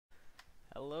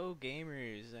Hello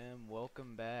gamers and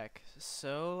welcome back.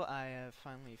 So I have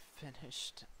finally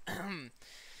finished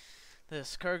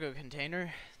this cargo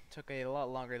container. Took a lot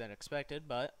longer than expected,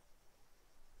 but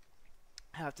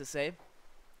I have to say, I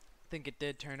think it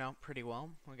did turn out pretty well.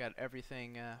 We got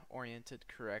everything oriented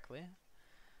correctly,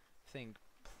 everything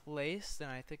placed,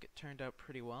 and I think it turned out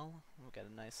pretty well. We got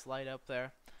a nice light up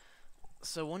there.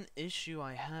 So one issue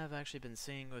I have actually been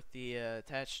seeing with the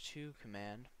attach to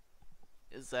command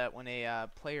is that when a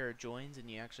player joins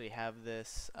and you actually have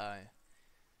this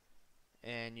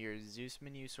in your Zeus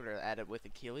menu sort of added with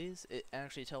Achilles, it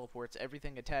actually teleports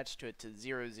everything attached to it to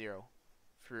 0, 0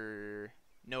 for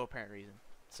no apparent reason.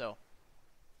 So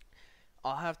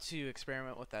I'll have to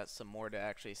experiment with that some more to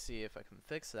actually see if I can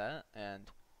fix that, and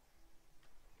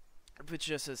if it's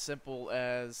just as simple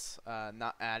as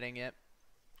not adding it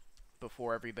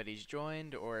before everybody's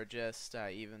joined, or just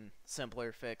even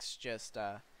simpler fix, just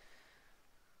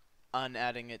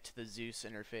unadding it to the Zeus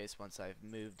interface once I've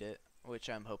moved it, which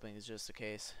I'm hoping is just the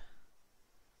case.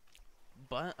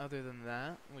 But other than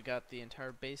that, we got the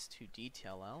entire base to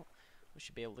detail out. We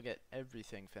should be able to get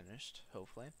everything finished,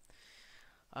 hopefully.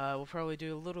 We'll probably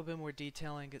do a little bit more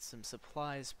detailing, get some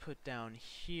supplies put down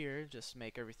here, just to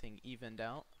make everything evened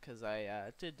out, because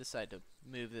I did decide to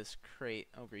move this crate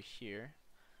over here.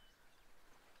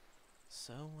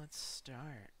 So let's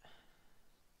start.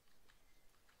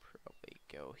 Probably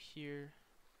go here.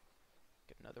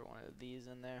 Get another one of these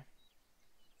in there.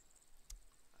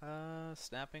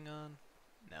 Snapping on?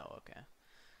 No, okay.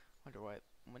 Wonder why it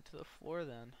went to the floor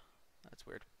then. That's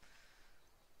weird.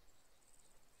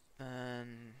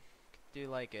 Then do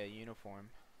like a uniform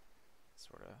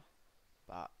sort of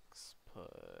box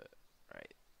put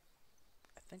right.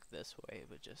 I think this way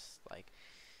would just like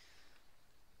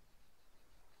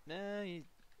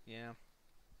yeah.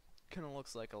 Kinda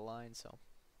looks like a line, so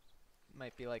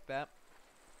might be like that.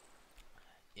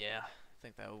 Yeah, I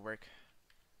think that would work.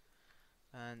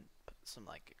 And put some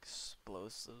like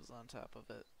explosives on top of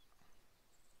it.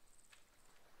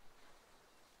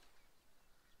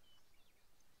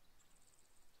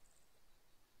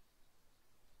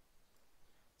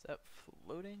 Is that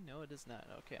floating? No, it is not.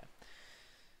 Okay.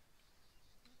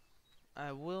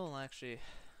 I will actually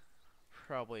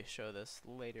probably show this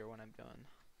later when I'm done.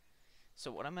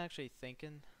 So what I'm actually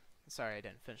thinking, sorry I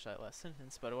didn't finish that last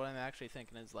sentence, but what I'm actually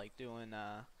thinking is like doing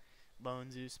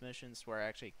lone Zeus missions where I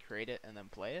actually create it and then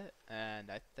play it,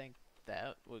 and I think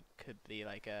that could be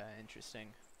like a interesting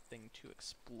thing to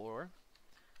explore.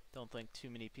 Don't think too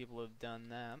many people have done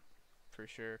that, for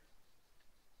sure.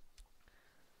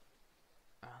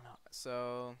 I don't know.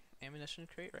 So ammunition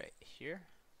crate right here,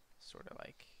 sort of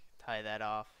like tie that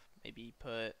off. Maybe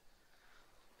put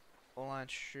a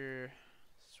launcher,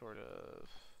 sort of.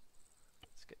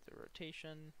 Let's get the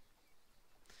rotation.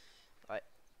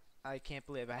 I can't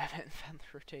believe I haven't found the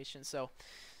rotation. So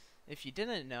if you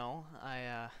didn't know,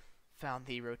 I found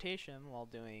the rotation while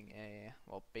doing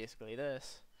basically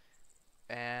this,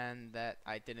 and that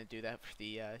I didn't do that for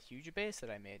the huge base that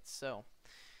I made. So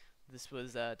this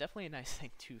was definitely a nice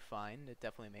thing to find. It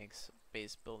definitely makes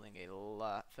base building a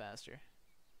lot faster.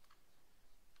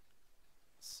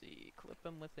 Let's see, clip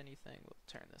him with anything. We'll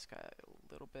turn this guy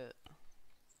a little bit.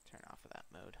 Turn off of that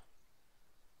mode.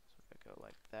 So if I go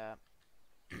like that.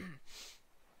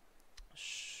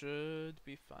 Should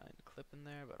be fine. Clip in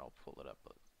there, but I'll pull it up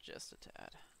just a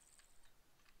tad.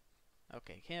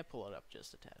 Okay, can't pull it up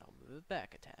just a tad. I'll move it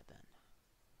back a tad then.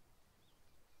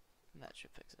 And that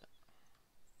should fix it.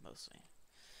 Mostly.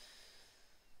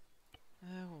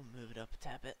 We'll move it up a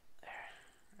tad bit.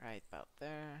 There. Right about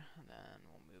there. And then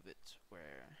we'll move it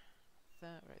where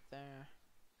that right there.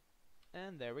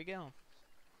 And there we go.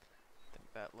 I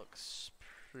think that looks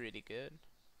pretty good.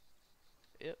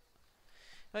 Yep.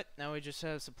 But now we just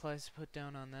have supplies to put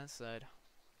down on that side.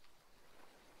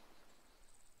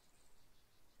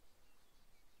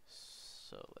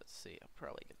 So let's see, I'll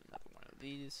probably get another one of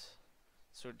these.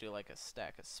 Sort of do like a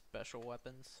stack of special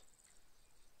weapons.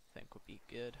 I think would be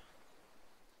good.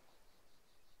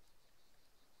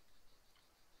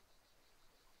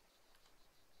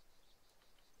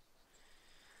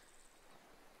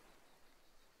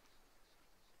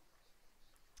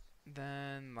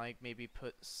 Then like maybe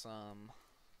put some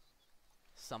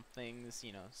things,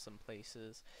 you know, some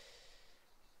places.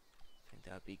 I think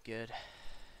that would be good.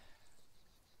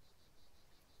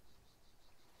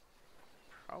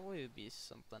 Probably would be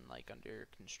something like under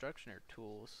construction or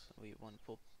tools. We want to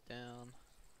pull down.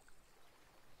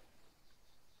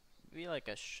 Maybe like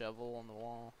a shovel on the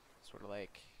wall, sort of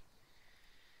like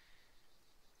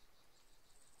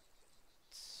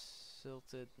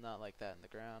tilted, not like that in the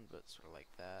ground, but sort of like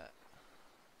that.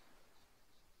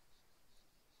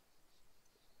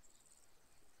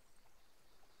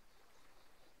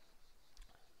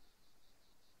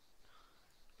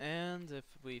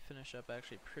 finish up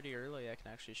actually pretty early. I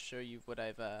can actually show you what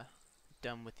I've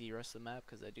done with the rest of the map,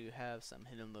 because I do have some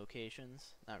hidden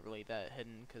locations. Not really that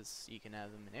hidden because you can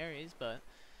have them in areas, but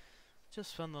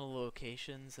just fun little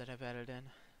locations that I've added in.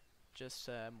 Just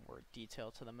more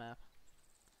detail to the map.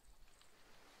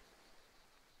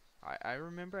 I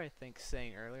remember, I think,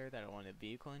 saying earlier that I wanted a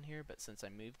vehicle in here, but since I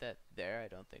moved that there, I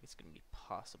don't think it's going to be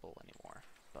possible anymore.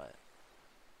 But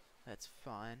that's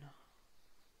fine.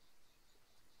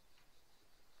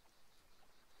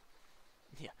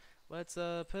 Yeah, let's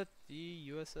put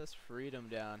the USS Freedom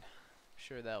down. I'm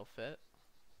sure that'll fit.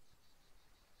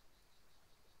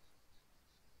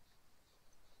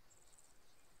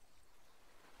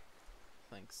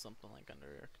 I think something like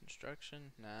under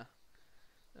construction. Nah.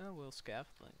 Oh, well,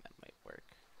 scaffolding, that might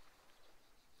work.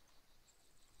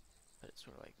 But it's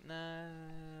sort of like,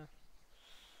 nah.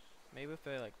 Maybe if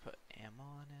I like put ammo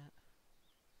on it,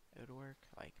 it would work.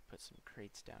 Like put some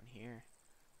crates down here.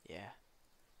 Yeah,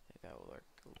 I think that will work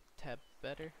a tad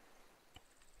better.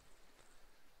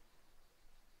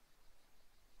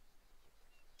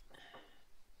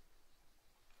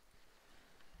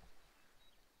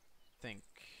 Think,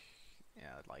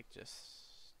 yeah, I'd like just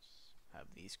have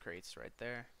these crates right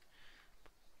there.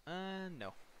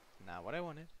 No, not what I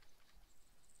wanted.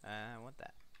 I want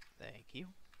that. Thank you.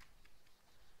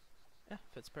 Yeah,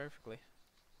 fits perfectly.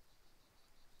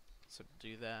 So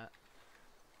do that.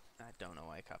 I don't know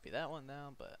why I copied that one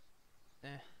now, but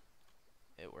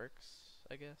it works,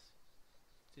 I guess.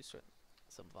 Do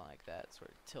something like that,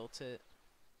 sort of tilt it,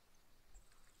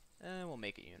 and we'll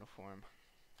make it uniform.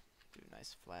 Do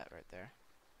nice flat right there.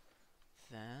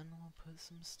 Then we'll put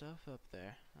some stuff up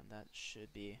there, and that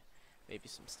should be maybe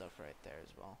some stuff right there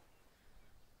as well.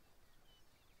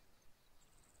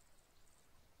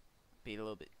 Be a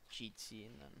little bit cheatsy,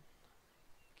 and then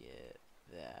get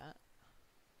that.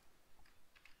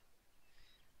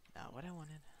 Not what I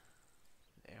wanted.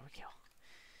 There we go.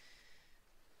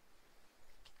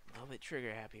 A little bit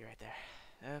trigger happy right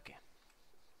there. Okay.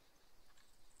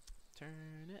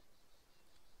 Turn it.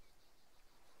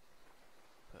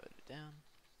 Put it down.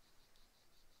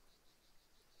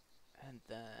 And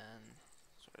then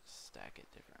sort of stack it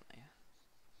differently.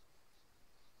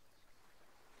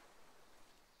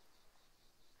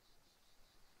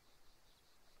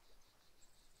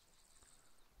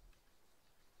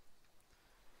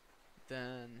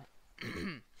 Then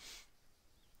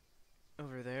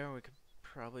over there we could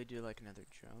probably do like another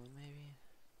drone maybe.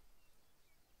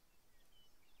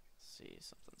 Let's see,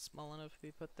 something small enough to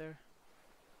be put there.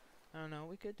 I don't know,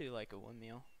 we could do like a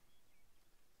windmill.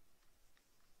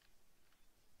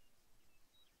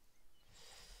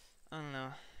 I don't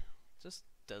know, just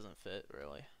doesn't fit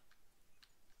really.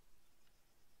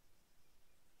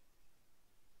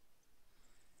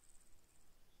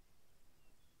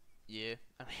 Yeah,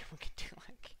 I mean we could do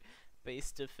like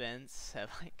base defense, have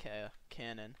like a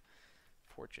cannon,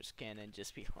 fortress cannon,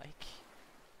 just be like,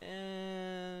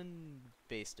 and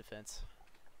base defense.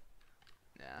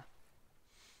 Nah.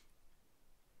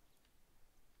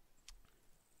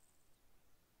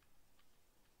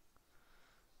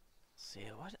 See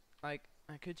what? Like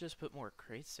I could just put more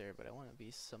crates there, but I want to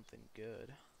be something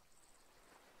good.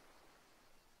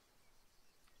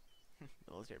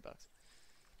 Military box.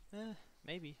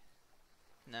 Maybe.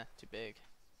 Nah, too big.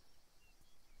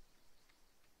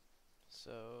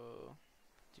 So,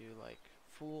 do like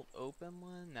full open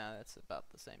one? Nah, that's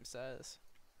about the same size.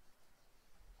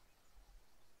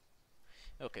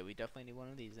 Okay, we definitely need one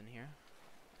of these in here.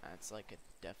 That's like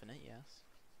a definite yes.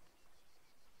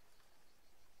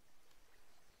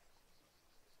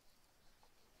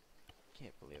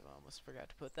 Can't believe I almost forgot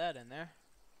to put that in there.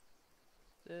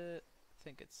 I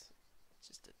think it's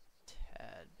just a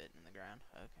tad bit in the ground.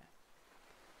 Okay.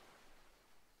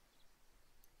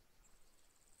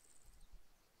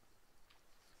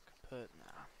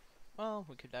 Nah. Well,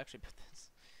 we could actually put this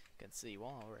against the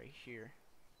wall right here.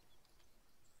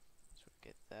 So we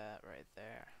get that right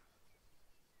there.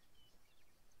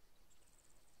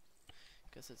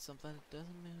 Guess it's something that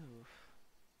doesn't move.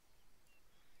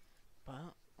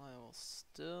 But I will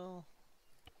still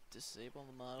disable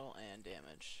the model and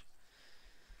damage.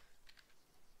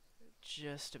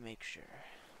 Just to make sure.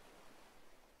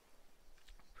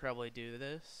 Probably do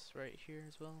this right here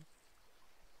as well.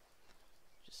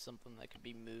 Just something that could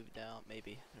be moved out,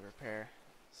 maybe to repair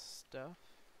stuff.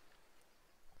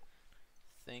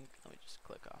 Let me just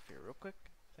click off here real quick.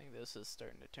 I think this is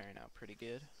starting to turn out pretty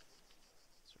good.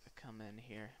 Sort of come in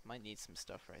here. Might need some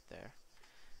stuff right there.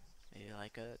 Maybe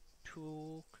like a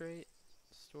tool crate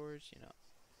storage, you know.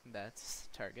 That's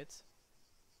targets.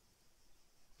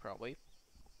 Probably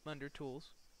under tools.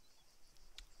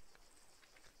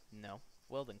 No.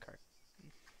 Welding cart.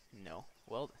 No.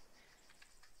 Weld.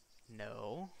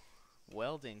 No.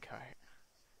 Welding cart.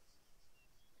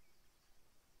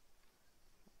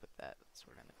 Put that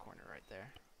sort of in the corner right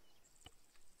there.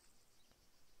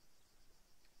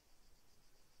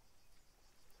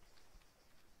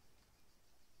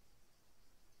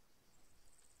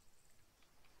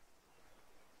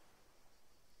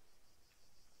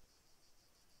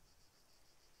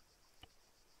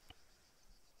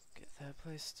 Get that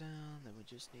placed down. Then we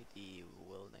just need the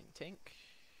welding tank.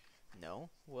 No.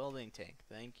 Welding tank.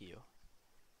 Thank you.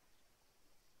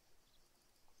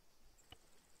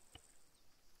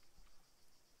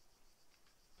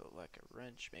 Put like a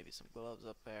wrench, maybe some gloves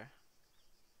up there.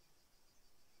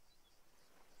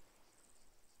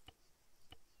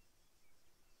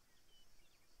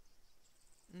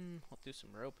 We'll do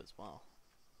some rope as well.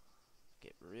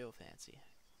 Get real fancy.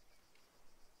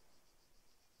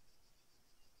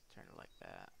 Turn it like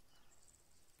that.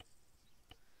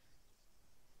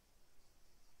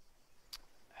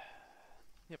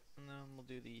 Yep, and then we'll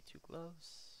do the 2 gloves.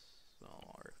 So,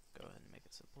 or go ahead and make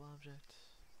a simple object.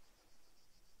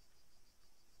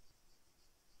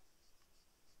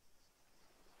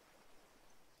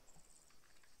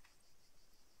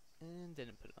 And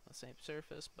didn't put it on the same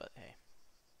surface, but hey,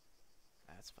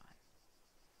 that's fine.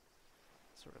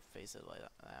 Sort of face it like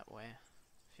that way.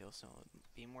 Feel someone would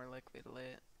be more likely to lay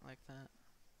it like that.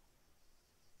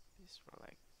 Be sort of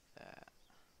like that.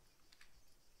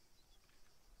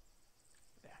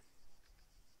 There.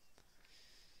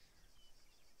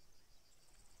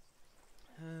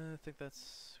 I think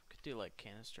that's, could do like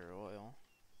canister oil.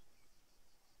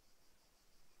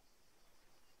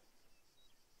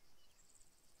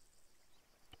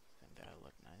 I think that'll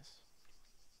look nice.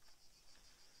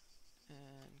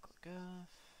 And click off,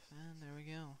 and there we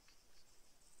go.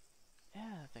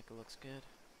 Yeah, I think it looks good.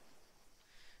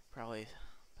 Probably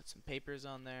put some papers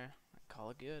on there and call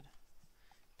it good.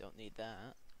 Don't need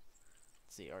that.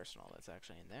 It's the arsenal that's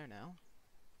actually in there now.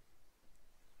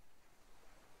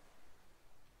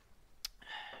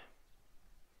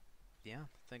 Yeah,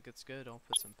 I think it's good. I'll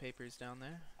put some papers down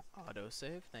there.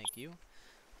 Autosave, thank you.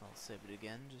 I'll save it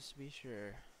again just to be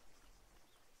sure.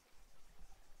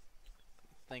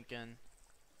 Thinking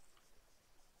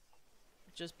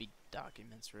just be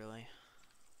documents really.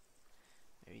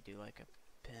 Maybe do like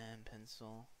a pen,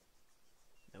 pencil,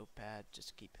 notepad, just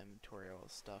to keep inventorial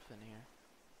stuff in here.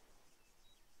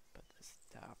 Put this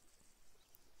top.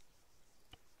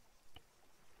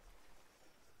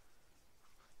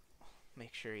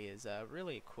 Make sure he is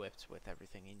really equipped with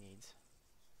everything he needs.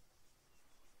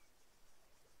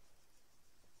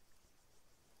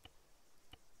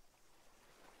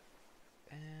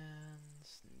 And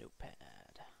notepad.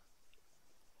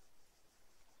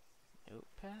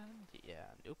 Notepad?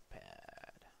 Yeah, notepad.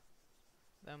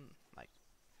 Like,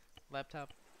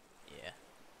 laptop? Yeah.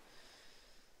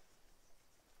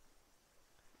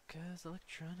 Because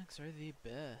electronics are the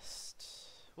best.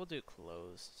 We'll do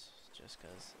closed, just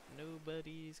because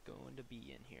nobody's going to be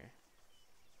in here.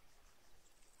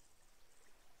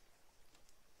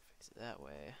 Face it that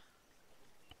way.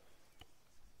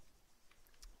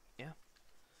 Yeah.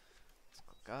 Let's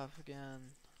click off again.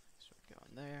 Start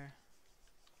going there.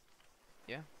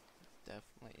 Yeah,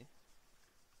 definitely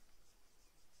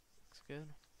looks good.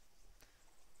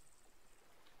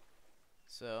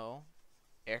 So,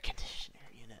 air conditioner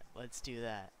unit. Let's do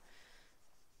that.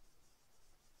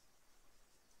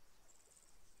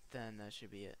 Then that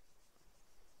should be it.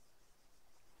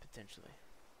 Potentially.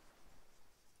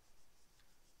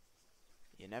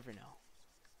 You never know.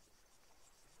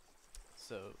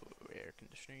 So, air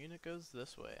conditioner unit goes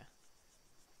this way.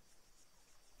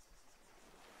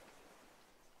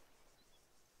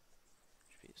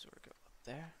 Should be sort of go up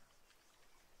there.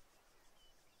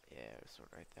 Yeah,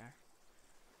 sort of right there.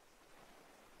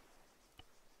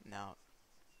 Now,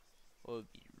 what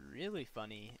would be really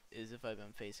funny is if I've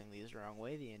been facing these the wrong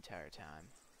way the entire time.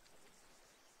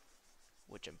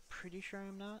 Which I'm pretty sure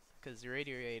I'm not, because the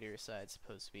radiator side's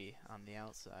supposed to be on the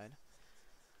outside.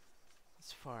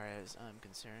 As far as I'm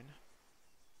concerned.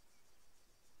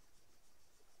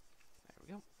 There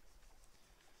we go.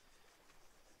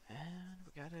 And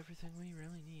we got everything we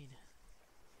really need.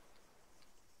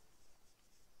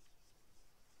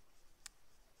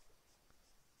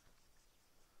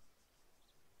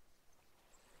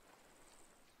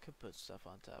 Could put stuff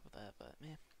on top of that, but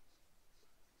man.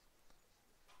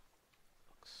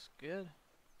 Looks good.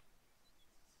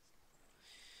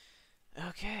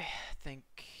 Okay, I think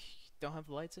don't have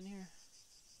lights in here.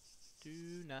 Do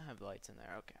not have lights in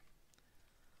there. Okay.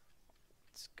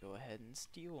 Let's go ahead and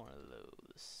steal one of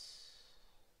those.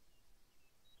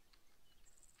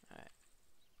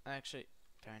 Actually,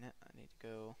 darn it, I need to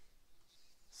go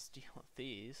steal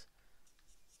these,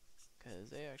 because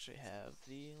they actually have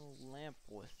the lamp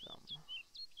with them.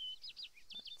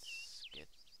 Let's get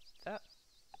that.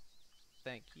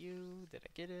 Thank you. Did I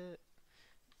get it?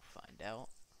 Find out.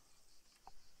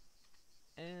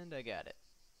 And I got it.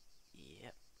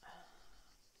 Yep.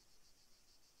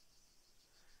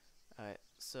 Alright,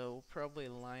 so we'll probably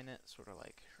line it sort of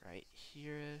like right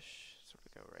here-ish. Sort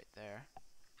of go right there.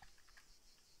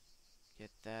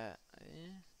 Get that.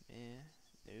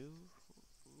 No.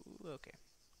 Ooh, okay.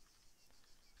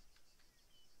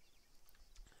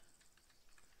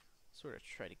 Sort of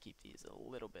try to keep these a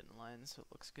little bit in line so it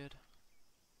looks good.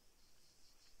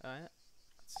 Alright,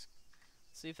 let's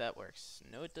see if that works.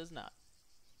 No, it does not.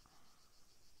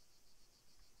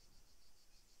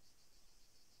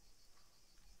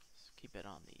 Let's keep it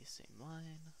on the same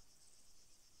line.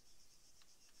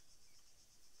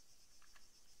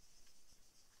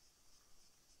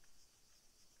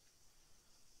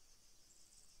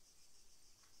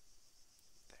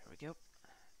 There we go.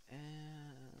 And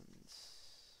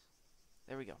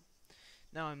there we go.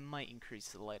 Now I might increase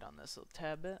the light on this a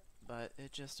tad bit, but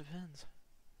it just depends.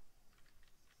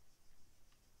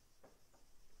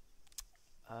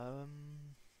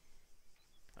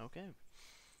 Okay.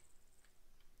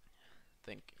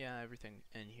 Yeah, everything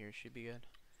in here should be good.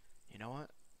 You know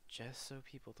what? Just so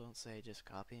people don't say just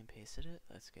copy and pasted it,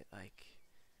 let's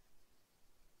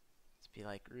be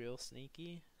like real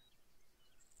sneaky.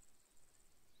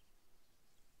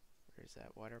 Where's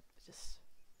that water?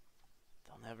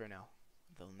 They'll never know.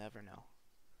 They'll never know.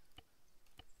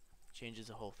 Changes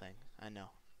the whole thing. I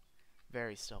know.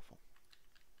 Very stealthful.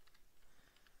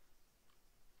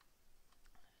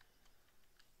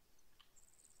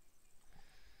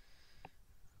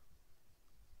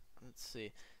 Let's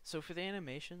see. So for the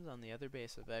animations on the other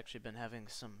base, I've actually been having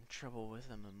some trouble with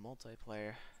them in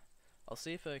multiplayer. I'll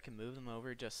see if I can move them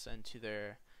over just into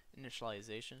their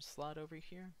initialization slot over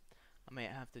here. I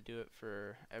might have to do it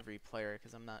for every player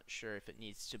because I'm not sure if it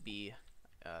needs to be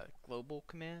a global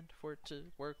command for it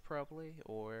to work properly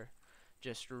or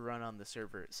just run on the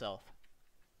server itself.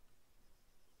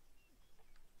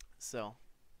 So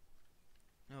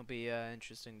it'll be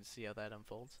interesting to see how that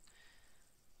unfolds.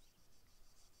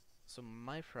 So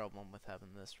my problem with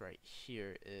having this right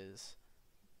here is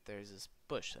there's this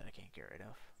bush that I can't get rid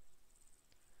of.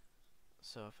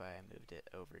 So if I moved it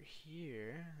over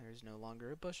here, there's no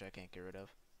longer a bush I can't get rid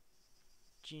of.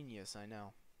 Genius, I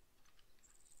know.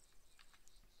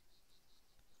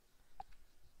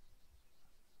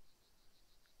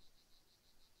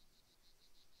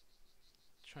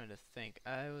 Trying to think.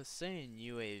 I was saying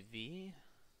UAV,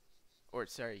 or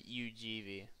sorry,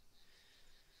 UGV.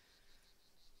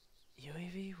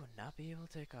 UAV would not be able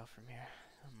to take off from here,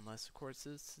 unless of course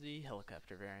it's the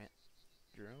helicopter variant.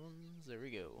 Drones, there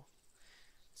we go.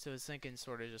 So I was thinking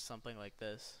sort of just something like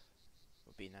this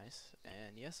would be nice,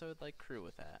 and yes, I would like crew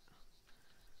with that.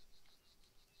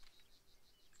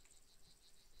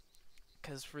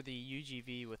 Because for the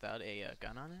UGV without a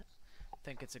gun on it, I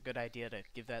think it's a good idea to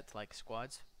give that to like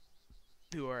squads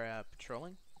who are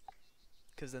patrolling,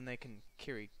 because then they can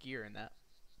carry gear in that.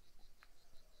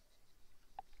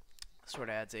 Sort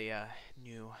of adds a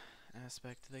new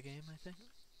aspect to the game, I think.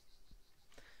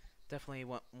 Definitely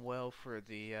went well for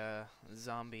the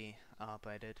zombie op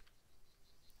I did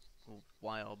a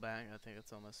while back. I think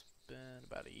it's almost been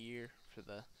about a year for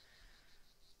the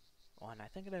one. I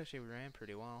think it actually ran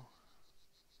pretty well.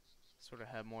 Sort of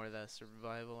had more of that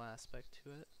survival aspect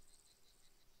to it.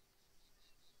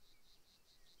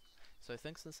 So I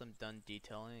think since I'm done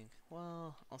detailing,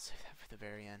 well, I'll save that for the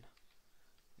very end.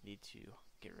 Need to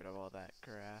get rid of all that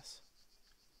grass.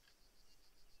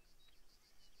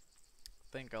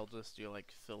 Think I'll just do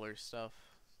like filler stuff.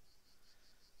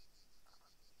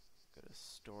 Go to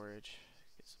storage,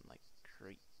 get some like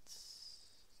crates.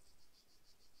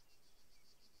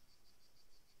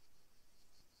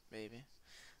 Maybe.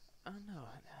 I don't know,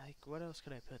 like what else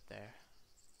could I put there?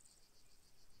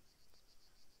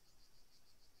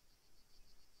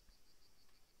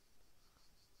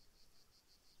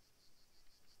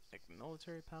 Like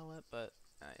military palette, but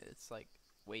it's like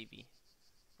wavy.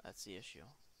 That's the issue.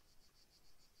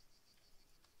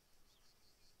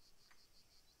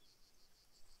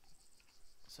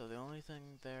 So the only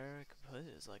thing there I could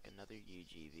put is like another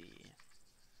UGV.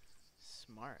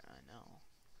 Smart, I know.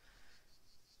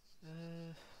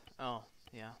 Oh,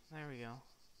 yeah, there we go.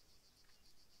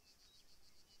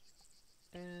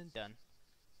 And done.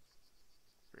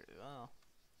 Pretty well.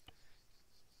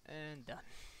 And done.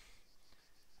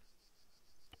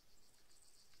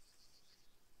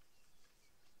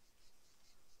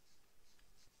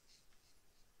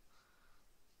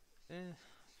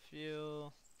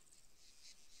 feel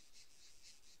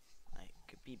like it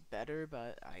could be better,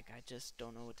 but I just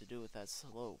don't know what to do with that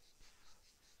slope.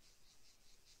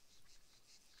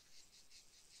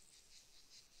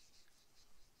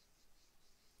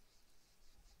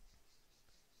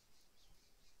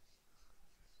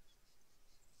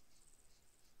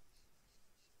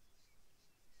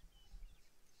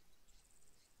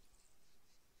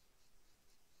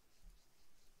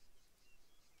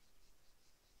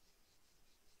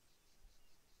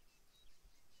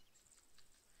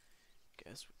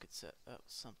 Guess we could set up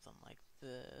something like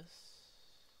this.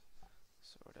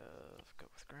 Sort of go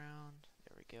with ground.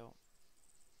 There we go.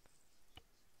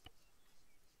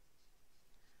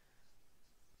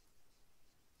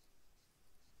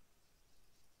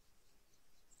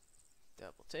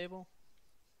 Double table.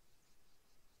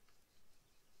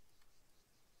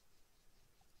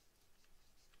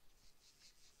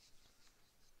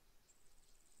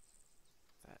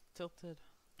 That tilted.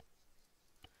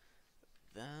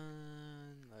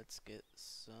 Then let's get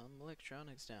some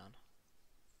electronics down.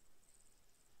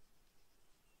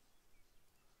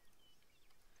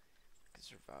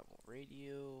 Survival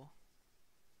radio.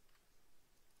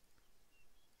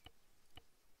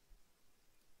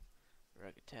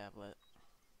 Rugged tablet.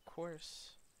 Of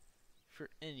course, for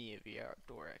any of your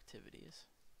outdoor activities.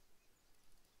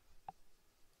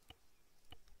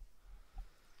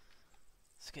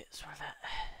 Let's get sort of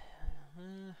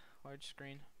that large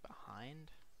screen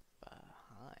behind.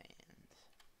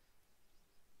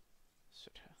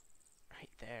 Sort of right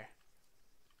there.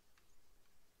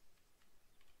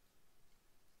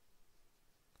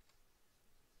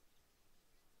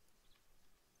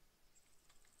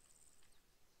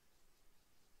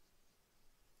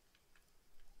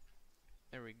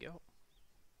 There we go.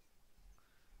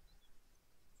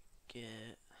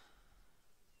 Get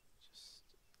just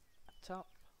a top.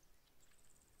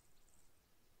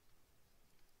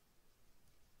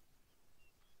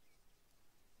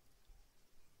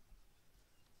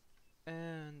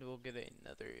 And we'll get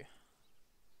another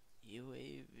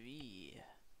UAV.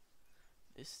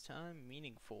 This time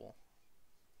meaningful.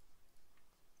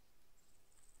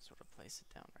 Sort of place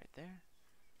it down right there.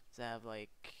 Does that have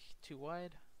like too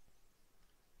wide?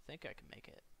 I think I can make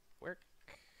it work.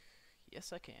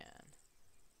 Yes, I can.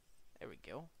 There we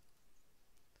go.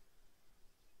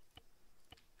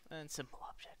 And simple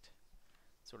object.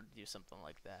 Sort of do something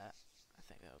like that. I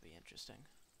think that would be interesting.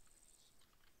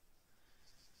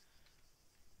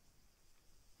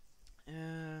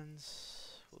 And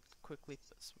we'll quickly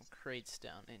put some crates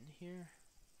down in here.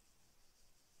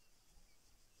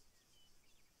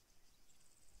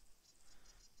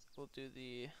 We'll do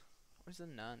the, where's the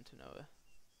non-Tanoa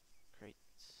crate?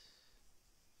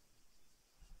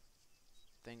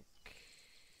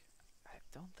 I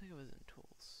don't think it was in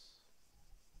tools.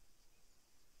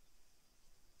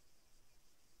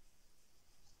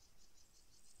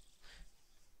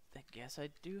 Yes, I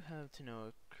do have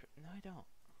Tanoa. No, I don't.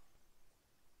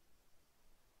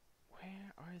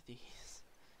 Where are these?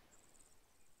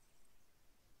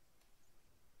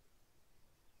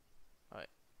 Alright,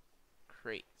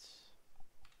 crates.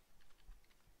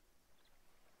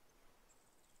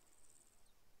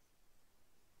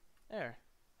 There.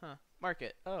 Huh.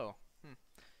 Market. Oh.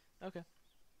 Okay.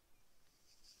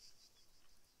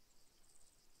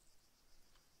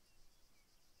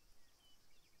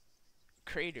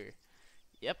 Crater.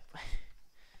 Yep.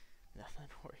 Nothing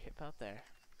to worry about there.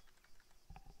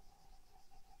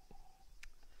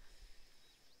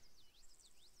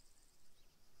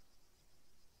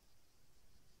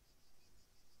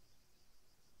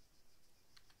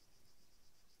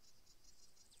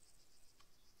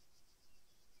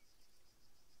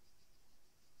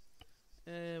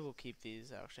 We'll keep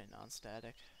these actually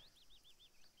non-static.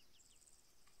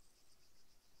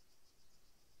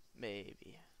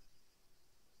 Maybe.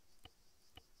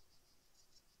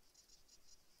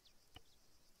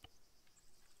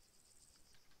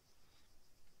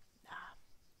 Nah,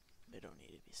 they don't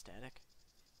need to be static.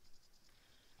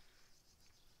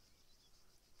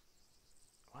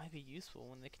 Why be useful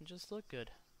when they can just look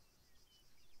good?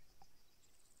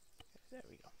 There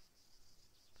we go.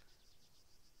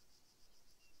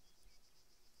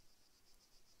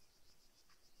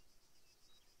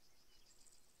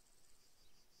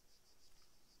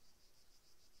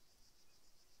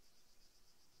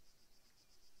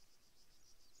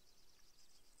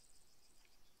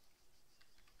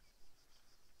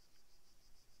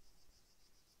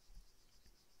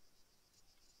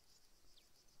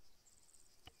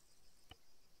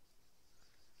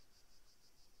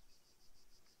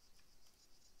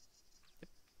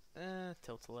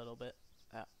 Tilt a little bit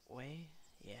that way.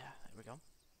 Yeah, there we go.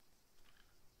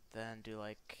 Then do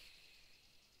like,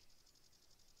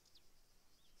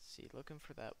 see, looking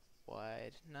for that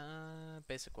wide, nah,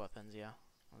 basic weapons, yeah.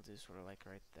 I'll do sort of like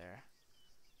right there.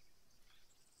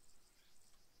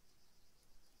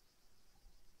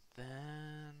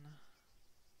 Then,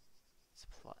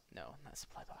 supply, no, not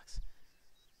supply box.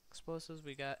 Explosives,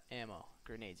 we got ammo.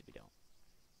 Grenades, we don't.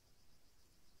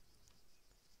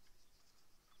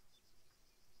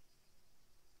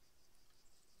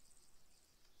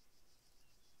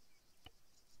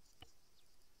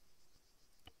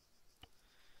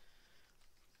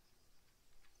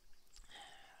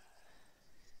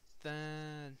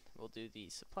 Then, we'll do the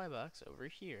supply box over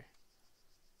here.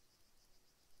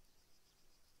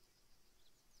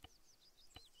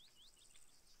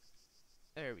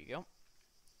 There we go.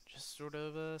 Just sort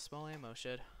of a small ammo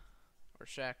shed. Or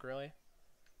shack, really.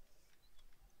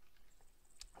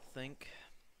 I think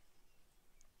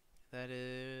that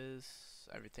is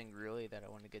everything really that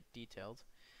I want to get detailed.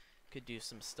 Could do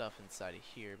some stuff inside of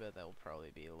here, but that will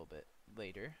probably be a little bit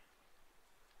later.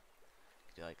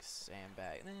 Could do like a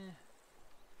sandbag.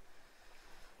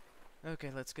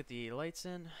 Okay, let's get the lights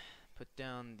in. Put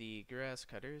down the grass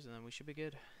cutters, and then we should be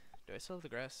good. Do I still have the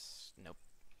grass? Nope.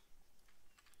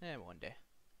 One day.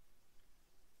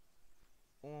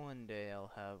 One day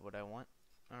I'll have what I want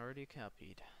already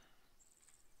copied.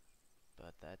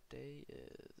 But that day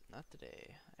is not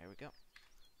today. There we go.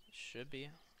 Should be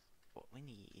what we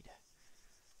need.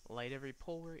 Light every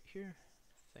pole right here.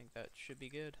 Think that should be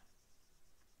good.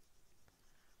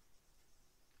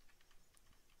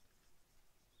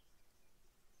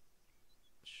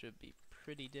 Should be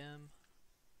pretty dim.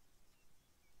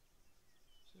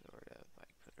 Sort of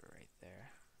like put it right there.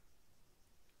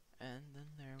 And then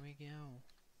there we go.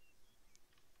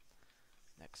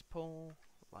 Next pole,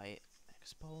 light,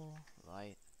 next pole,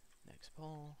 light, next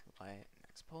pole, light,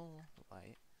 next pole,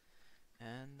 light.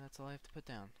 And that's all I have to put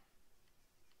down.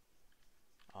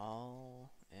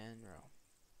 All in row.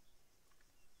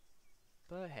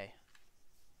 But hey.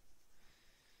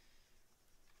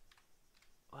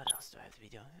 What else do I have to be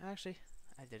doing? Actually,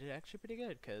 I did it actually pretty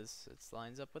good because it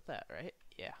lines up with that, right?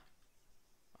 Yeah.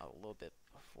 A little bit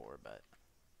before, but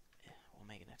yeah, we'll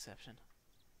make an exception.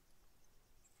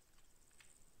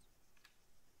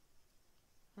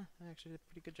 Huh, I actually did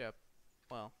a pretty good job.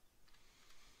 Well,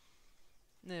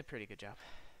 pretty good job.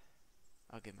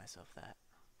 I'll give myself that.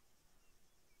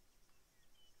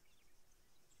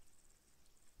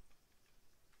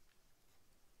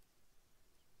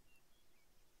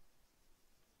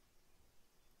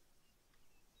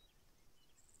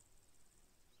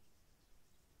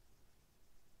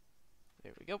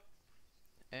 There we go.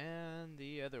 And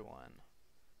the other one.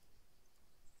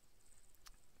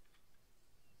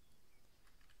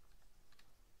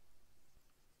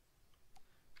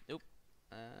 Nope.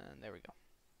 And there we go.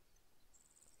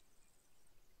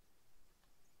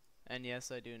 And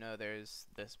yes, I do know there's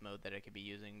this mode that I could be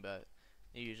using, but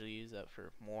I usually use that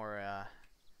for more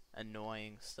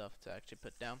annoying stuff to actually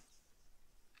put down.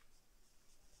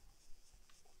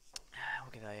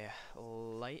 We'll get a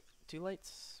light. 2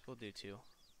 lights? We'll do 2.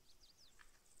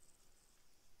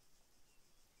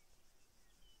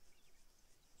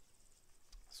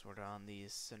 Sort of on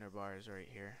these center bars right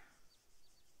here.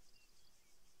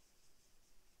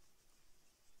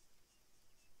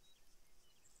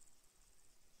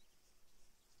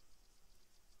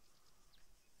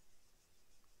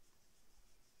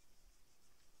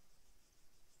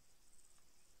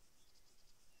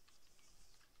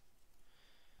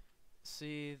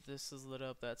 See, this is lit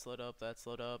up, that's lit up, that's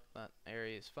lit up, that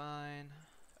area is fine.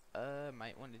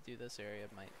 Might want to do this area,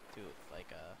 might do it with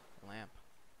like a lamp.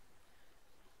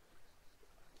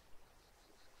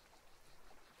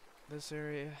 This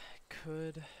area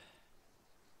could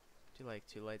do like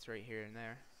 2 lights right here and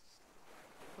there.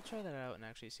 I'll try that out and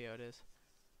actually see how it is.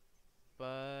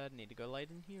 But need to go light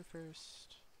in here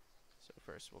first. So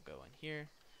first we'll go in here,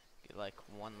 get like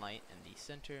 1 light in the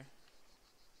center.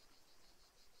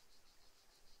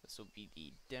 This will be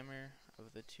the dimmer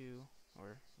of the 2,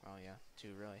 or, well yeah,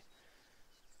 2 really.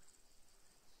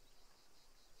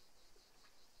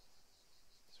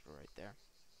 So right there.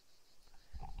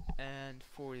 And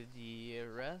for the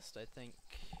rest, I think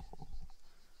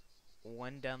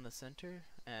 1 down the center,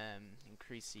 and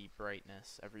increase the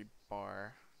brightness every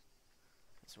bar.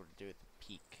 Sort of do it at the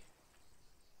peak.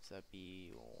 So that'd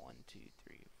be 1, 2,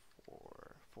 3,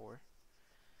 4, 4.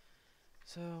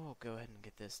 So we'll go ahead and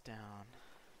get this down.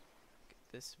 Get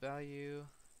this value.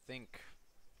 I think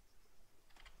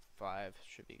 5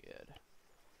 should be good.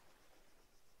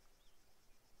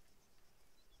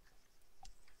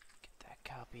 Get that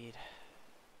copied.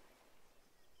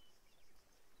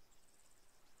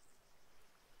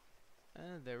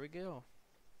 there we go.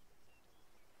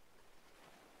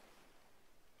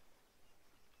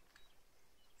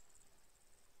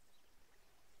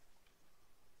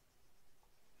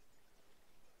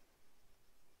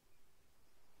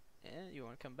 And you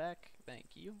want to come back? Thank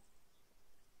you.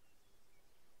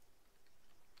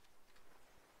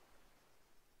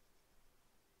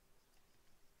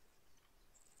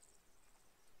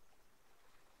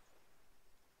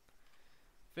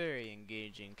 Very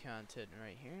engaging content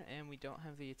right here, and we don't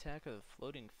have the attack of the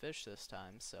floating fish this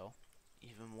time, so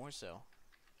even more so.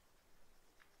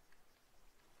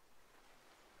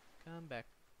 Come back.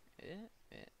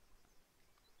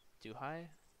 Too high?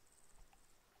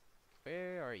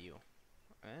 Where are you?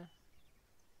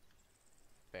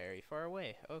 Very far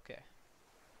away. Okay.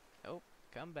 Oh,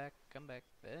 come back, come back.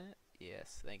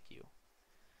 Yes, thank you.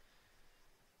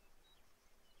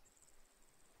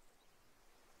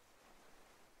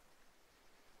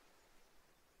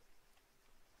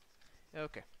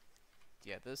 Okay.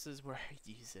 Yeah, this is where I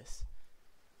use this.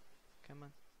 Come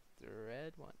on. The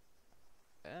red one.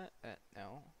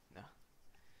 No. No.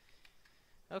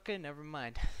 Okay, never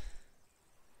mind.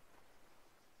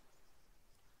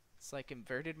 It's like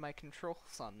inverted my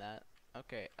controls on that.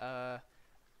 Okay, for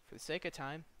the sake of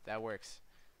time, that works.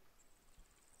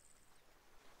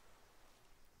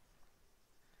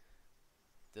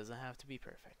 Doesn't have to be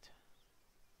perfect.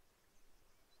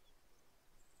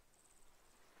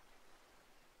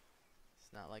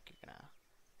 It's not like you're gonna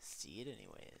see it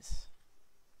anyways.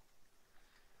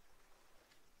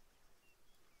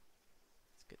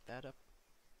 Let's get that up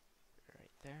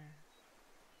right there.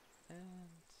 And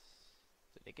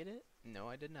did I get it? No,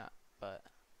 I did not, but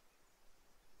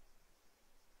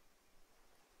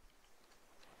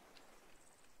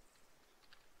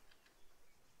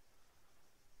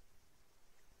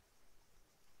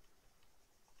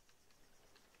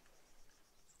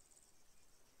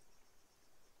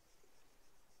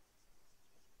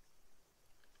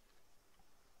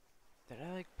did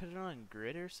I like put it on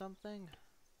grid or something?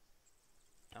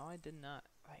 No, I did not.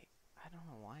 I don't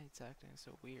know why it's acting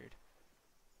so weird.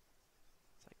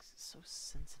 It's like so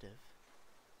sensitive.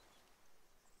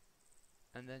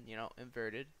 And then, you know,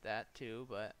 inverted that too,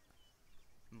 but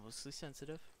mostly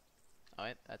sensitive.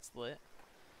 Alright, that's lit.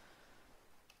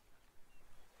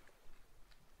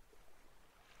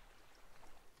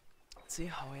 Let's see,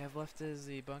 all we have left is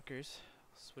the bunkers.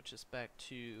 Switch this back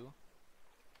to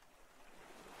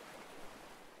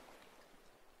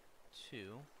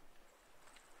 2.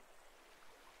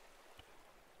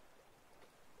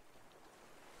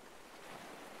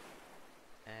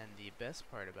 And the best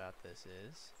part about this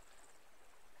is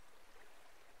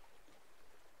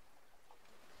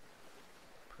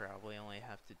probably only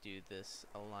have to do this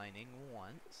aligning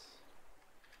once.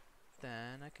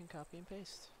 Then I can copy and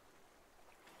paste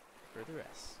for the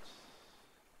rest.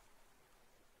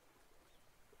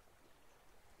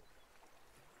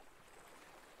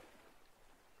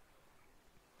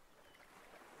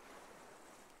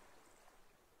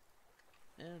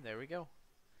 And there we go.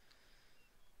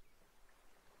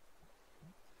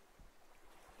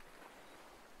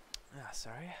 Ah,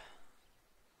 sorry.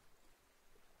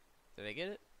 Did I get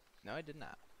it? No, I did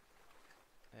not.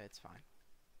 It's fine.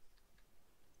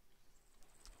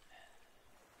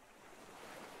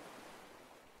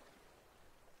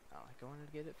 Not like I wanted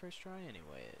to get it first try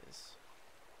anyways.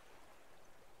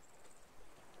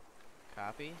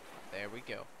 Copy. There we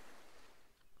go.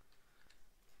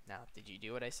 Now, did you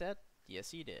do what I said?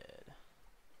 Yes, you did.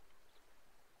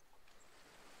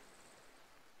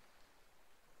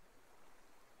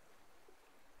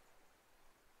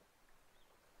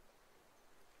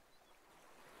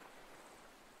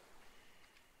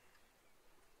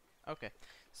 Okay,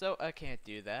 so I can't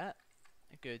do that.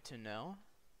 Good to know.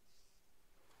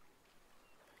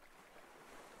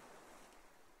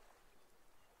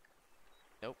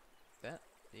 Nope. That.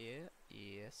 Yeah.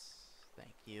 Yes.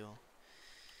 Thank you.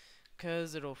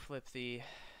 Because it'll flip the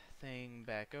thing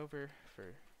back over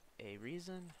for a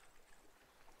reason.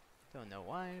 Don't know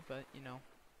why, but you know.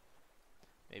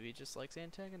 Maybe it just likes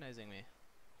antagonizing me.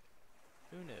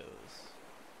 Who knows?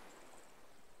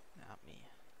 Not me.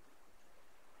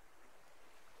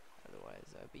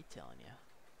 Otherwise, I'd be telling you.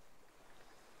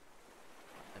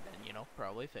 And then, you know,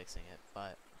 probably fixing it,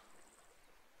 but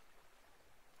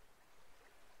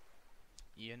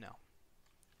you know.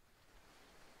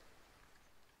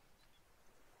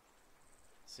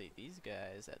 See, these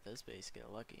guys at this base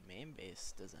get lucky. Main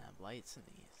base doesn't have lights in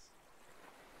these.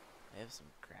 They have some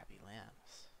crappy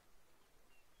lamps.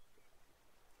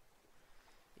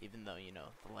 Even though, you know,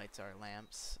 the lights are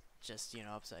lamps, just, you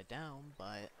know, upside down,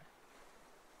 but,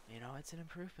 you know, it's an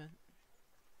improvement.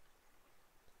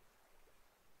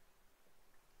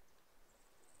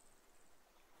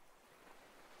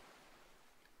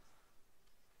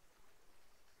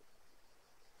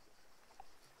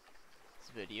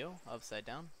 Yu-Gi-Oh! Upside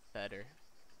down, better.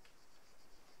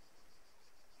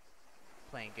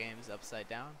 Playing games upside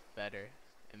down, better.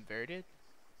 Inverted,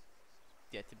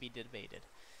 yet to be debated.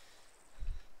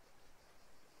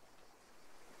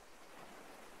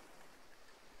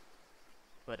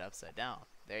 But upside down,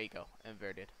 there you go,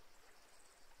 inverted.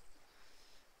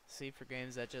 See, for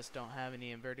games that just don't have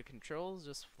any inverted controls,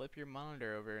 just flip your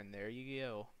monitor over and there you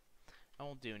go. I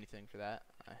won't do anything for that.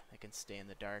 I can stay in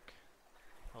the dark.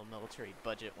 A little military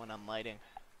budget when I'm lighting.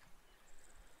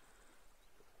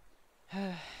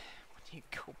 When you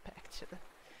go back to the...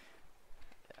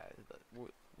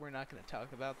 we're not going to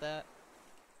talk about that.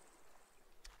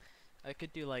 I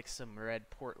could do like some red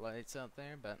port lights out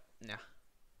there, but nah.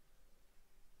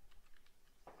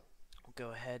 We'll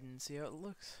go ahead and see how it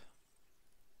looks.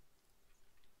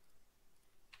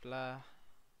 Blah.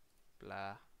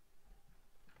 Blah.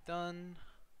 Done.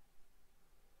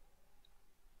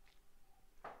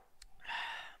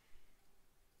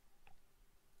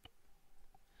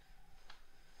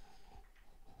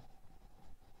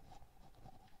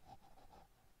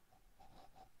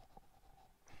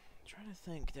 Trying to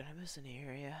think, did I miss any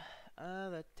area?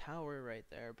 That tower right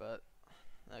there, but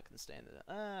I can stay in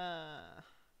the... I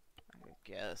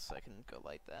guess I can go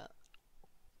like that.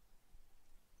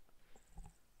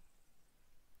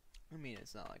 I mean,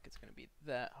 it's not like it's gonna be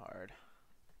that hard.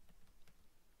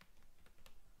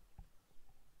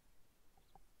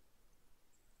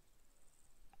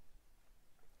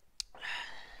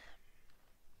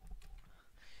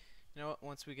 You know what,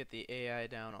 once we get the AI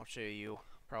down, I'll show you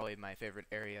probably my favorite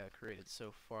area created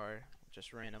so far,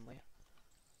 just randomly.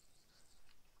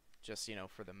 Just, you know,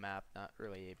 for the map, not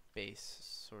really a base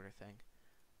sort of thing.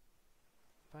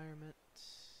 Environment,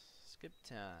 skip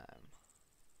time.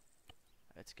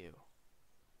 Let's go.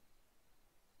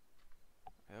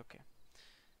 Okay.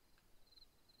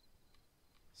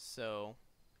 So,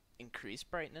 increase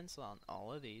brightness on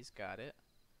all of these, got it.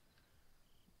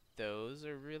 Those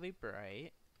are really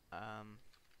bright.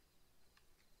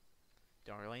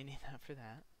 Don't really need that for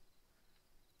that.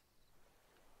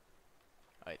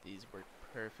 Alright, these work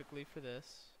perfectly for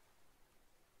this.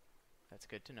 That's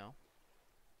good to know.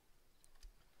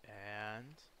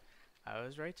 And I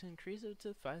was right to increase it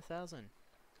to 5,000.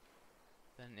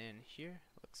 Then in here,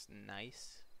 looks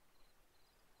nice.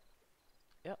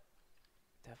 Yep,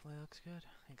 definitely looks good.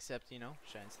 Except, you know,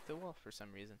 shines through the wall for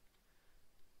some reason.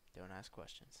 Don't ask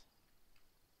questions.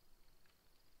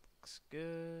 Looks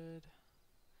good.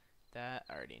 That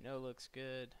I already know looks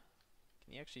good.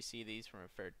 Can you actually see these from a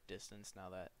fair distance now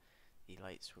that the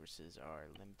light sources are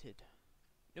limited?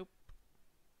 Nope.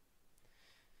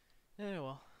 Yeah,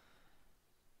 well.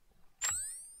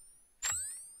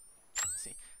 Let's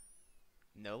see.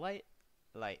 No light?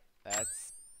 Light.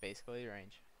 That's basically the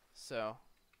range. So,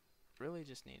 really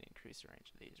just need to increase the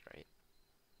range of these, right?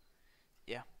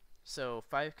 Yeah. So,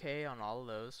 5K on all of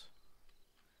those.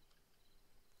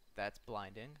 That's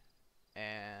blinding.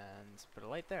 And put a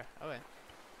light there. Okay.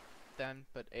 Then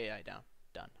put AI down.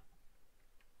 Done.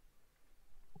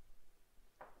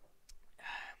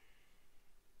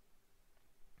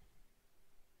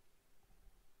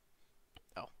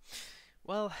 Oh.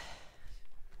 Well.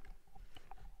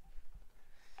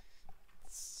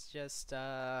 It's just,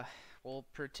 we'll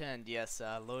pretend, yes,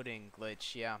 loading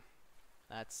glitch, yeah.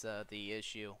 That's, the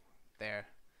issue there.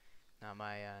 Not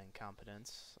my,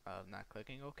 incompetence of not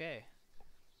clicking OK.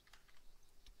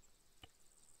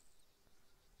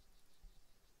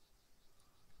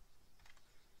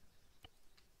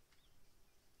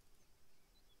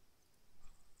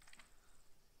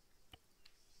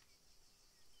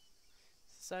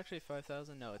 It's actually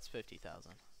 5,000? No, it's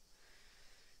 50,000.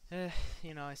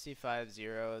 You know, I see 5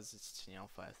 zeros. It's, you know,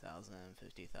 5,000,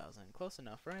 50,000. Close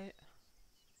enough, right?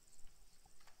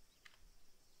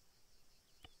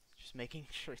 Just making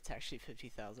sure it's actually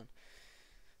 50,000.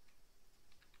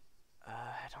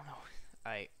 I don't know.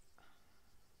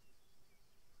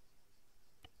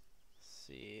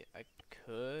 See, I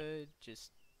could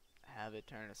just have it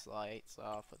turn its lights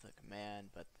off with a command,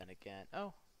 but then again,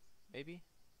 oh, maybe?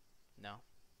 No.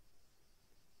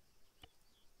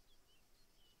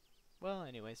 Well,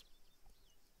 anyways,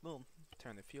 we'll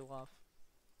turn the fuel off,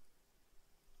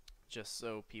 just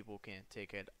so people can't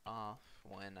take it off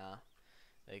when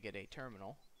they get a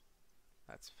terminal.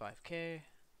 That's 5K.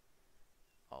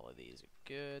 All of these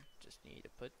are good. Just need to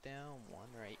put down one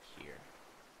right here.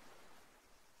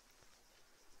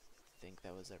 I think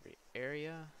that was every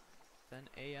area. Then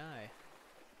AI.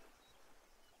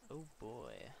 Oh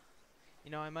boy. You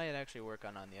know, I might actually work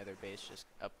on the other base, just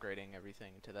upgrading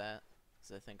everything to that,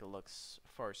 because I think it looks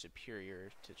far superior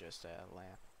to just a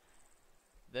lamp.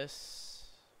 This,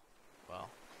 well,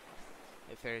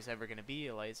 if there's ever going to be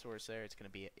a light source there, it's going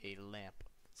to be a lamp.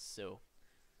 So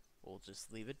we'll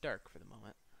just leave it dark for the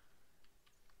moment.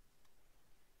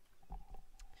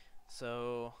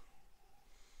 So,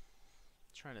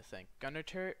 trying to think. Gunner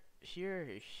turret here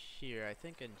or here? I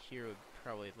think in here would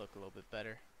probably look a little bit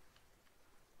better.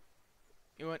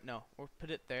 You know what? No, we'll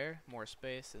put it there, more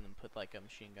space, and then put like a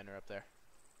machine gunner up there.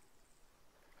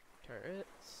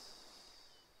 Turrets.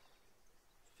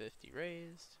 50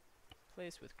 raised.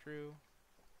 Place with crew.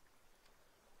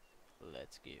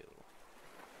 Let's go.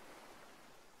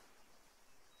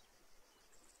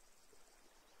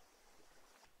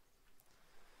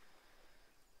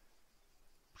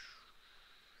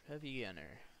 Heavy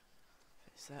gunner.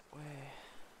 Face that way.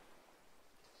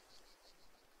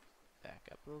 Back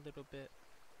up a little bit.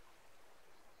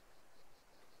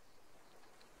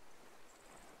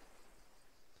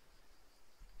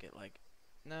 Get like,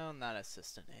 no, not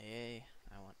assistant AA.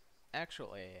 I want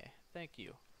actual AA. Thank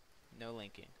you. No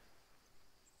linking.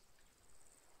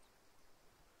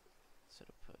 So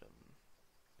to put them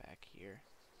back here.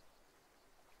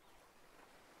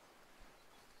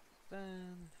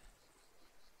 Then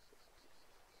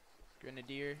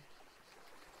Grenadier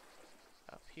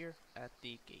up here at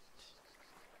the gate.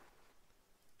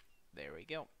 There we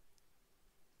go.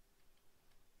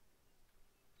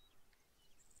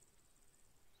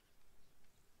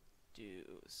 Do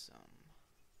some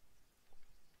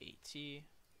AT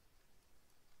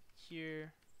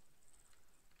here.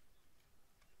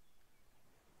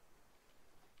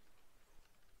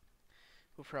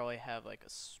 We'll probably have like a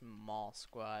small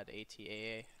squad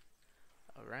ATAA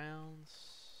around.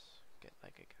 Get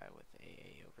like a guy with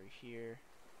AA over here.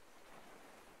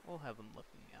 We'll have them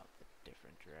looking out the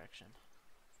different direction.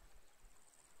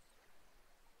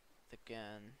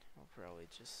 Again, we'll probably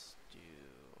just do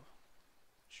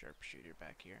sharpshooter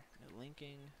back here. No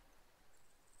linking.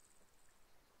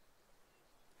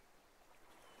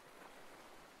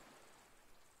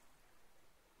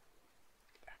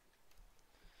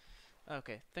 There.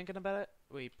 Okay, thinking about it,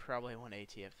 we probably want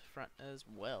AT at the front as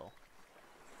well.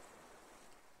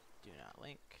 Do not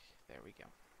link. There we go.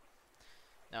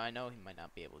 Now I know he might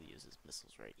not be able to use his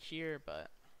missiles right here,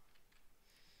 but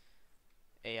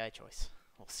AI choice.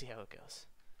 We'll see how it goes.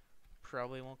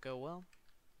 Probably won't go well.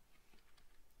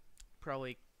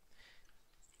 Probably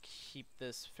keep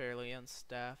this fairly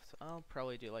unstaffed. I'll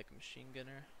probably do like a machine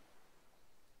gunner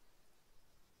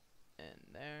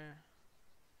in there.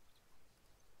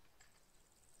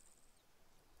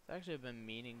 I've actually been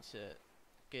meaning to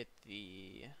get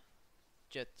the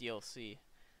Jet DLC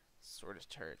sort of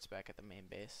turrets back at the main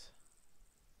base.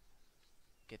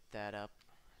 Get that up.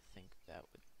 I think that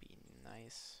would be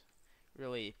nice.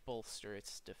 Really bolster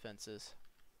its defenses,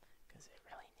 because it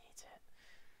really needs it.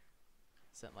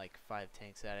 Sent like 5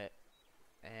 tanks at it,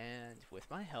 and with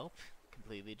my help,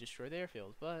 completely destroy the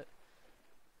airfield. But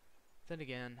then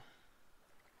again,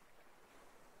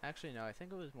 actually no, I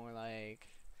think it was more like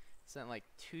sent like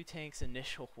 2 tanks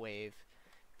initial wave.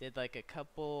 Did like a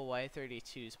couple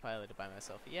Y-32s piloted by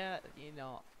myself. Yeah, you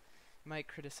know, you might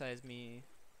criticize me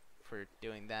for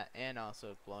doing that and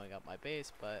also blowing up my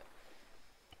base, but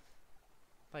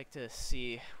I like to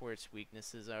see where its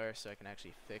weaknesses are so I can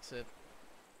actually fix it.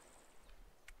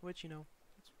 Which, you know,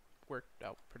 it's worked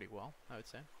out pretty well, I would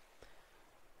say.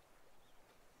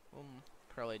 We'll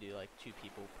probably do like 2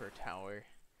 people per tower,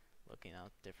 looking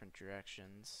out different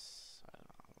directions. I don't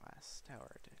know, last tower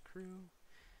to crew.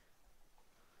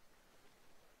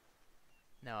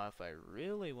 Now, if I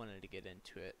really wanted to get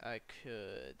into it, I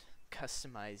could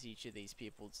customize each of these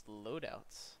people's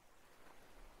loadouts.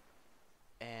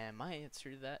 And my answer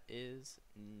to that is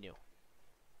no.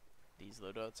 These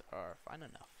loadouts are fine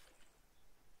enough.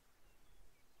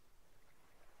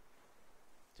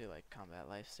 Do like combat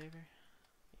lifesaver,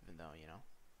 even though, you know,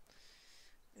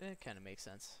 it kind of makes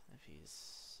sense if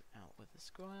he's out with the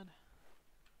squad.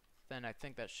 Then I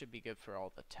think that should be good for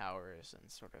all the towers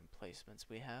and sort of emplacements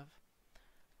we have.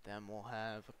 Then we'll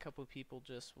have a couple people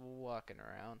just walking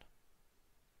around.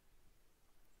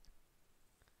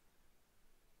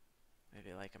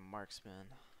 Maybe like a marksman.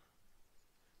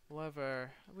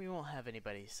 We won't have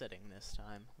anybody sitting this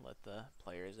time. Let the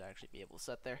players actually be able to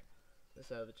sit there. Let's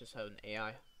just have an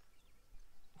AI.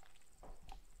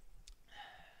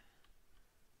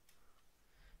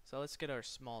 So let's get our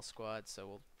small squad. So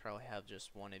we'll probably have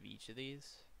just one of each of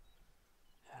these.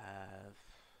 Have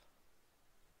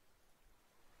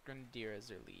Grenadier as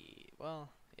their lead. Well,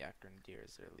 yeah, Grenadier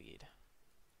as their lead.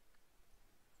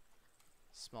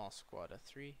 Small squad of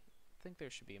 3. I think there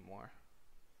should be more.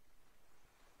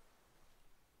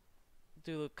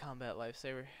 Do a combat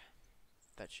lifesaver.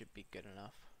 That should be good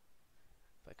enough.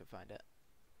 If I can find it.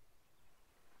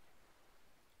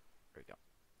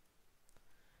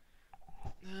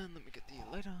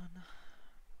 light on.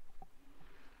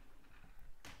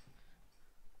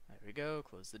 There we go,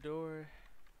 close the door.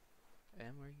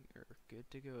 And we're good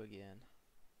to go again.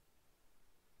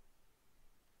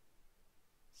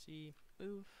 See,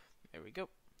 move. There we go.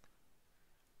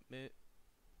 Move.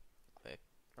 Click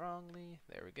wrongly.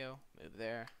 There we go. Move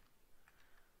there.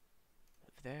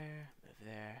 Move there. Move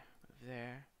there. Move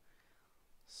there.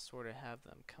 Sort of have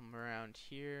them come around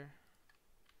here.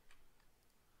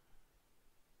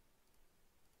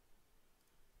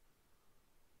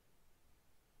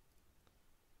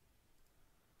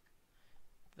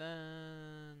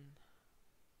 Then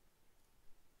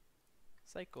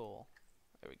cycle.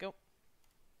 There we go.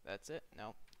 That's it.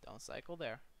 Nope, don't cycle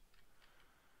there.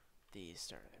 These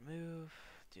start their move.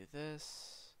 Do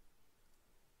this.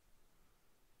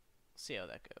 See how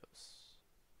that goes.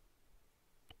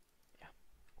 Yeah.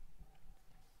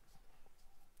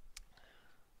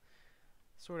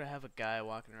 Sort of have a guy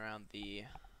walking around the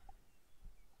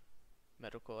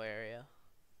medical area.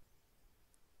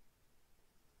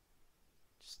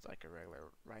 Just like a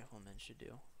regular rifleman should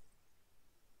do.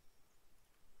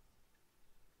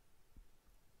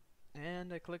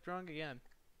 And I clicked wrong again.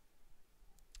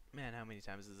 Man, how many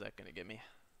times is that gonna get me?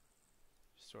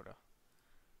 Just sorta.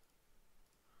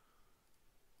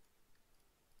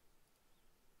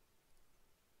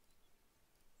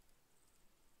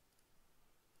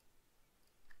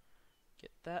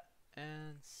 Get that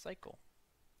and cycle.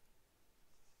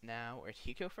 Now, where do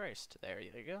you go first? There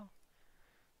you go.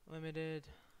 Limited.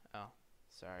 Oh,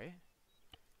 sorry.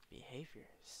 Behavior.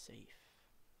 Safe.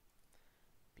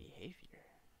 Behavior.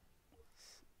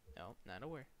 No, not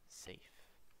aware. Safe.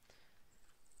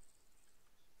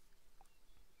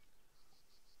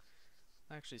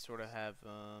 I actually sort of have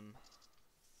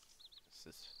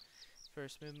this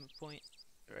first movement point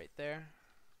right there.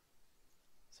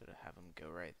 Sort of have them go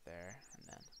right there, and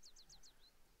then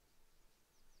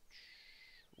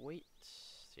wait.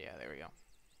 Yeah, there we go.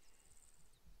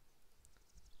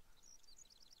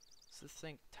 So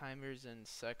think timers in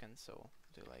seconds, so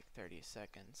we'll do like 30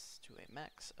 seconds to a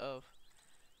max of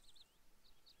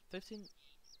 15.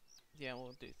 Yeah,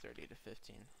 we'll do 30 to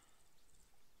 15.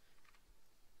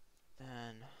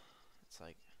 Then it's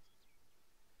like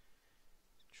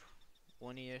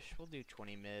 20-ish. We'll do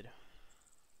 20 mid.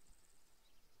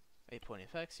 8-point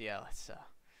effects. Yeah, let's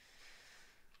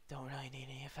don't really need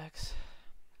any effects.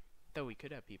 Though we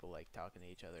could have people like talking to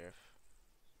each other if,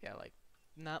 yeah, like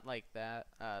not like that.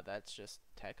 That's just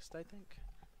text, I think.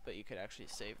 But you could actually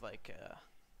save like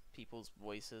people's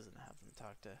voices and have them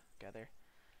talk together.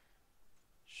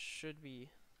 Should be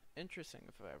interesting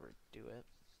if I ever do it.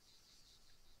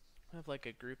 I have like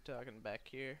a group talking back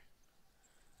here.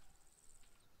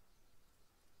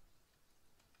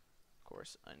 Of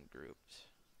course, ungrouped.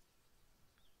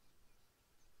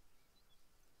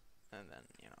 And then,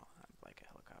 you know, I'm like a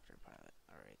helicopter pilot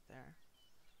right there.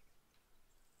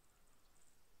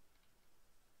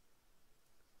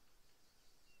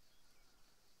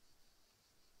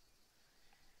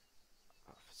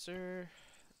 Officer.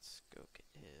 Let's go get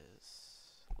his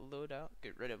loadout.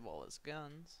 Get rid of all his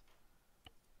guns.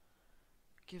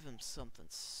 Give him something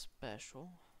special.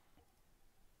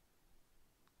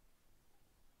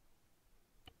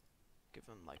 Give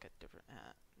him like a different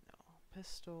hat. No.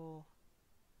 Pistol.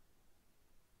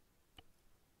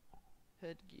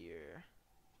 Headgear.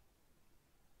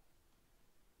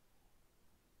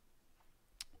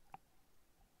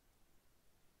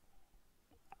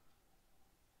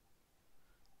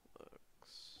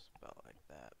 Looks about like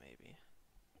that, maybe.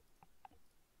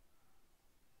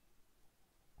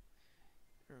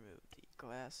 Remove the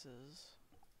glasses.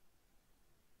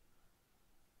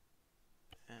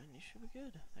 And you should be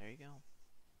good. There you go.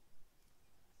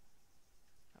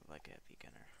 Have like a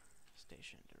beginner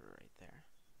stationed right there.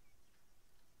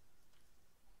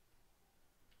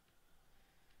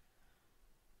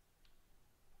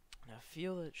 And I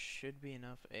feel it should be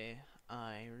enough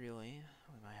AI, really.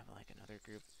 We might have like another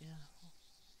group. Yeah.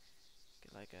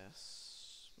 Get like a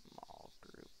small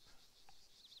group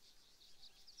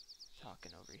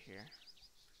talking over here.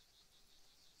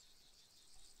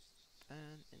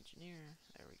 And engineer.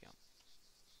 There we go.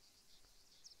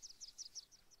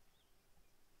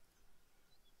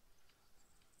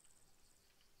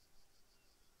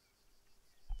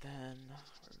 Then,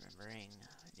 remembering,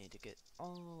 I need to get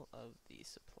all of the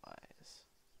supplies.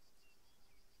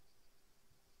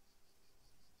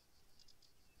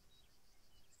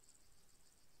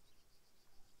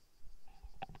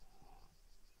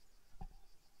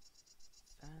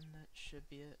 And that should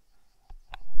be it.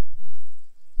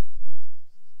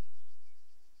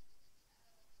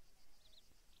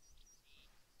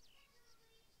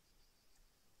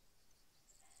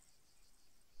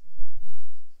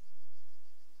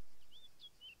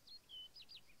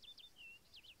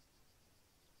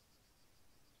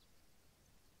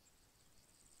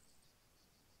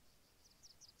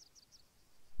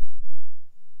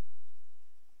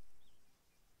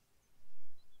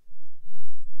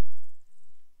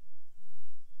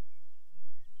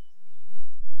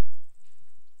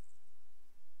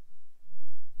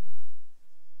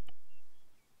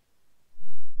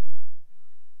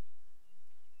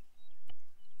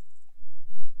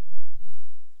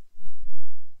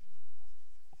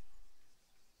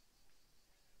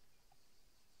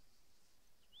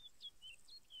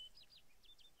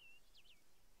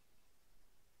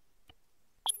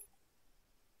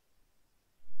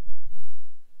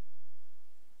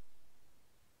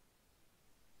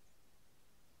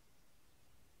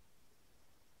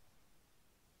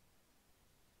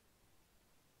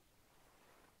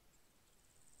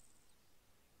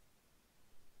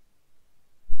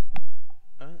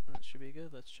 should be good.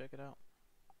 Let's check it out.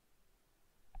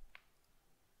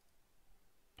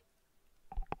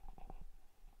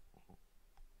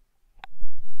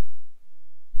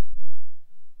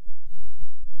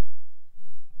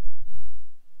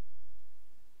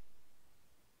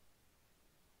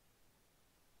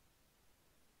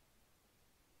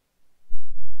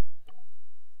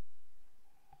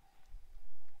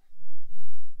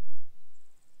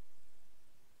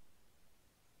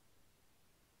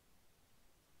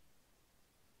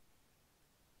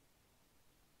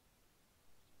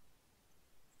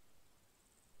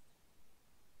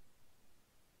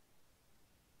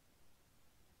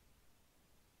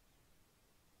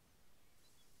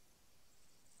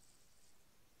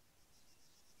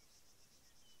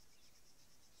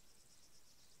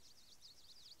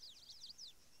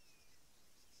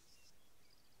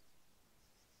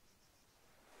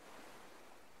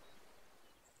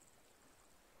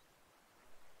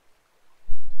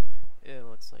 It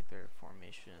looks like their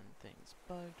formation thing's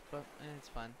bugged, but it's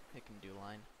fine. It can do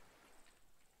line.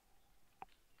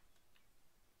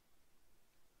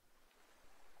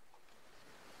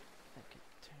 I think it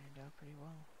turned out pretty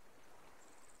well.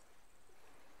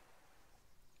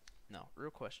 No,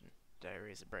 real question. Did I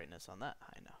raise the brightness on that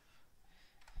high enough?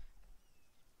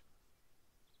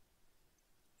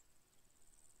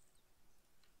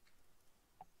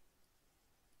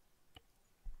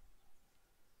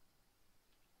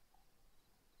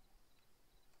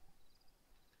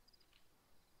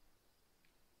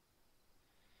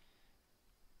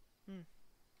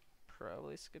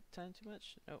 Probably skipped time too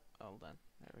much. Nope, hold on.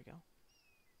 There we go.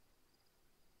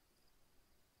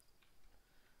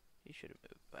 He should have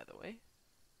moved, by the way.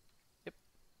 Yep.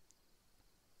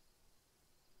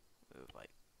 Move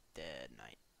like dead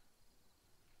night.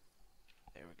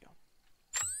 There we go.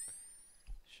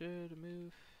 Should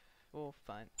move. We'll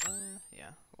find.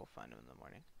 Yeah, we'll find him in the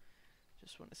morning.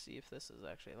 Just want to see if this is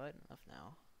actually light enough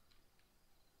now.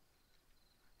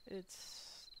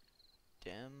 It's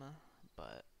dim,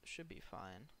 but should be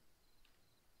fine.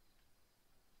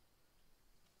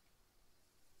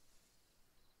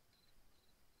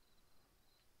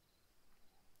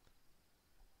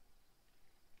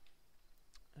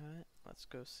 Alright, let's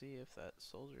go see if that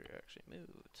soldier actually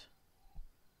moved.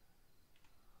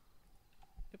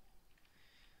 Yep.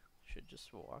 Should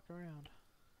just walk around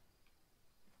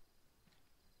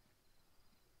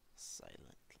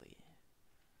silently.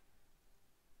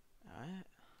 Alright,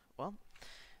 well, I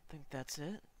think that's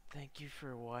it. Thank you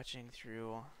for watching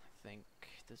through, I think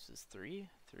this is three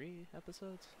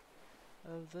episodes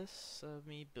of this, of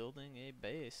me building a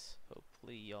base.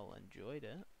 Hopefully y'all enjoyed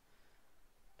it.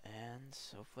 And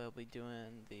hopefully I'll be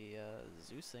doing the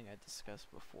Zeus thing I discussed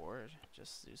before,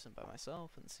 just Zeusing by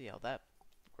myself and see how that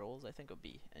rolls. I think it'll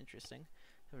be interesting.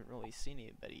 Haven't really seen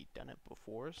anybody done it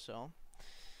before, so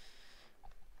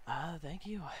thank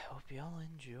you. I hope y'all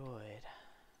enjoyed.